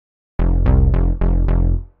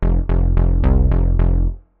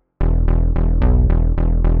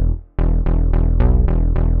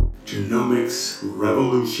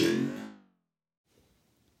Revolution.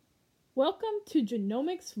 Welcome to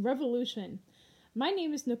Genomics Revolution. My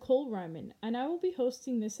name is Nicole Ryman, and I will be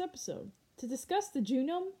hosting this episode to discuss the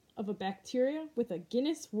genome of a bacteria with a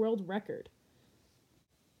Guinness World Record.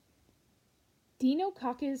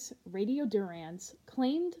 Deinococcus radiodurans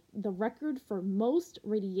claimed the record for most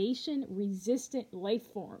radiation-resistant life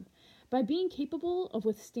form by being capable of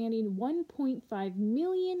withstanding 1.5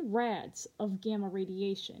 million rads of gamma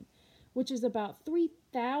radiation, which is about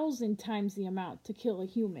 3,000 times the amount to kill a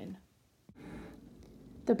human.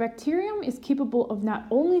 The bacterium is capable of not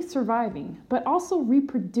only surviving, but also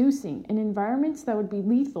reproducing in environments that would be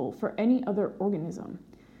lethal for any other organism.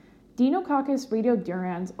 Deinococcus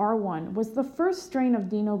radiodurans R1 was the first strain of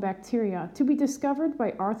Dinobacteria to be discovered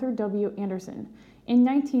by Arthur W. Anderson in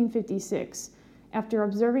 1956, after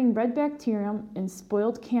observing red bacterium in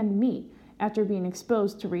spoiled canned meat after being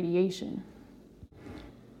exposed to radiation.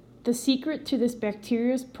 The secret to this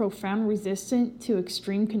bacteria's profound resistance to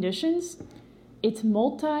extreme conditions? Its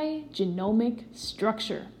multi-genomic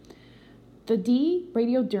structure. The D.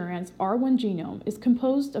 radiodurans R1 genome is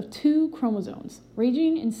composed of 2 chromosomes,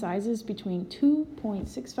 ranging in sizes between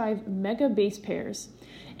 2.65 megabase pairs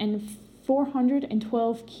and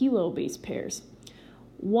 412 kilobase pairs,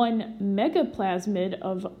 1 megaplasmid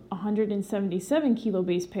of 177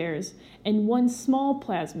 kilobase pairs, and 1 small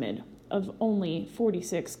plasmid of only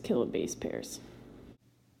 46 kilobase pairs.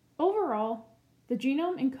 Overall, the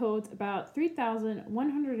genome encodes about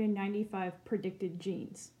 3,195 predicted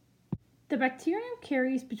genes. The bacterium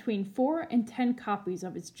carries between 4 and 10 copies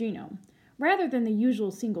of its genome, rather than the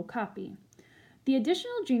usual single copy. The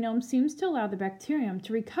additional genome seems to allow the bacterium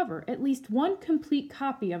to recover at least 1 complete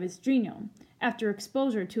copy of its genome after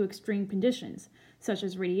exposure to extreme conditions, such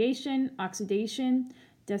as radiation, oxidation,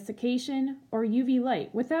 desiccation, or UV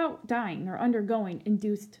light, without dying or undergoing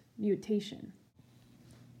induced mutation.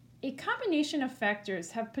 A combination of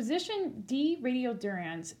factors have positioned D.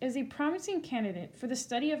 radiodurans as a promising candidate for the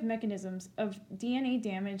study of mechanisms of DNA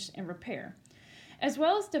damage and repair, as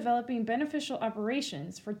well as developing beneficial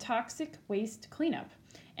operations for toxic waste cleanup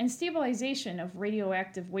and stabilization of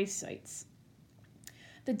radioactive waste sites.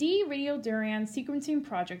 The D. radiodurans sequencing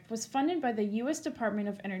project was funded by the U.S. Department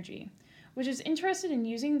of Energy, which is interested in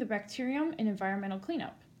using the bacterium in environmental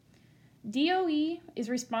cleanup. DOE is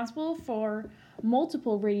responsible for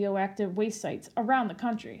multiple radioactive waste sites around the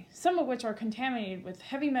country, some of which are contaminated with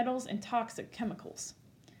heavy metals and toxic chemicals.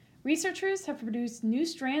 Researchers have produced new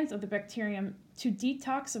strands of the bacterium to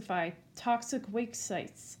detoxify toxic waste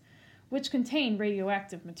sites, which contain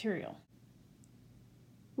radioactive material.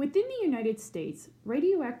 Within the United States,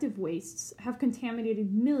 radioactive wastes have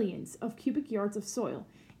contaminated millions of cubic yards of soil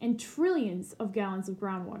and trillions of gallons of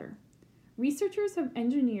groundwater. Researchers have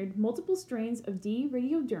engineered multiple strains of D.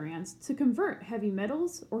 radiodurans to convert heavy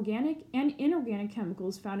metals, organic, and inorganic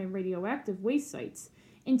chemicals found in radioactive waste sites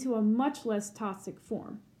into a much less toxic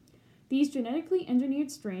form. These genetically engineered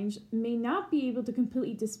strains may not be able to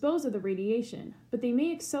completely dispose of the radiation, but they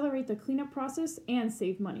may accelerate the cleanup process and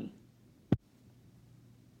save money.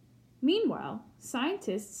 Meanwhile,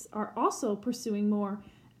 scientists are also pursuing more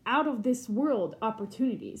out-of-this-world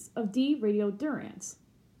opportunities of D. radiodurans.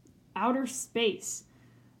 Outer space.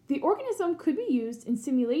 The organism could be used in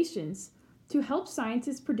simulations to help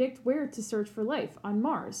scientists predict where to search for life on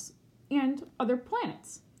Mars and other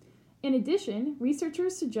planets. In addition,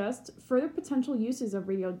 researchers suggest further potential uses of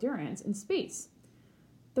radiodurans in space.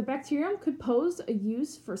 The bacterium could pose a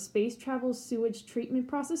use for space travel sewage treatment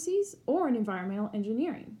processes or in environmental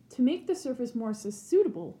engineering to make the surface more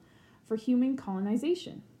suitable for human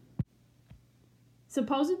colonization.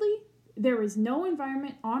 Supposedly, there is no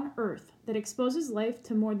environment on Earth that exposes life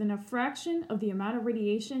to more than a fraction of the amount of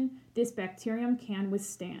radiation this bacterium can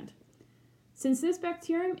withstand. Since this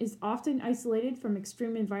bacterium is often isolated from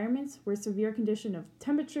extreme environments where severe conditions of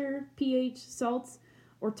temperature, pH, salts,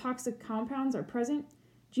 or toxic compounds are present,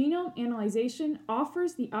 genome analyzation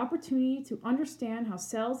offers the opportunity to understand how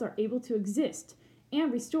cells are able to exist and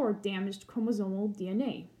restore damaged chromosomal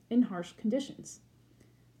DNA in harsh conditions.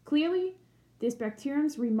 Clearly, this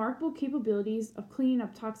bacterium's remarkable capabilities of cleaning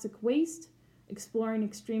up toxic waste, exploring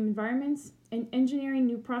extreme environments, and engineering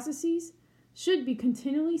new processes should be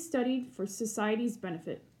continually studied for society's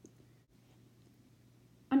benefit.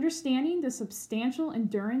 Understanding the substantial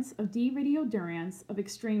endurance of D. radiodurans of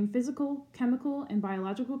extreme physical, chemical, and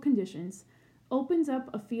biological conditions opens up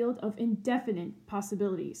a field of indefinite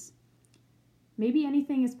possibilities. Maybe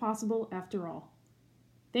anything is possible after all.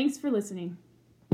 Thanks for listening.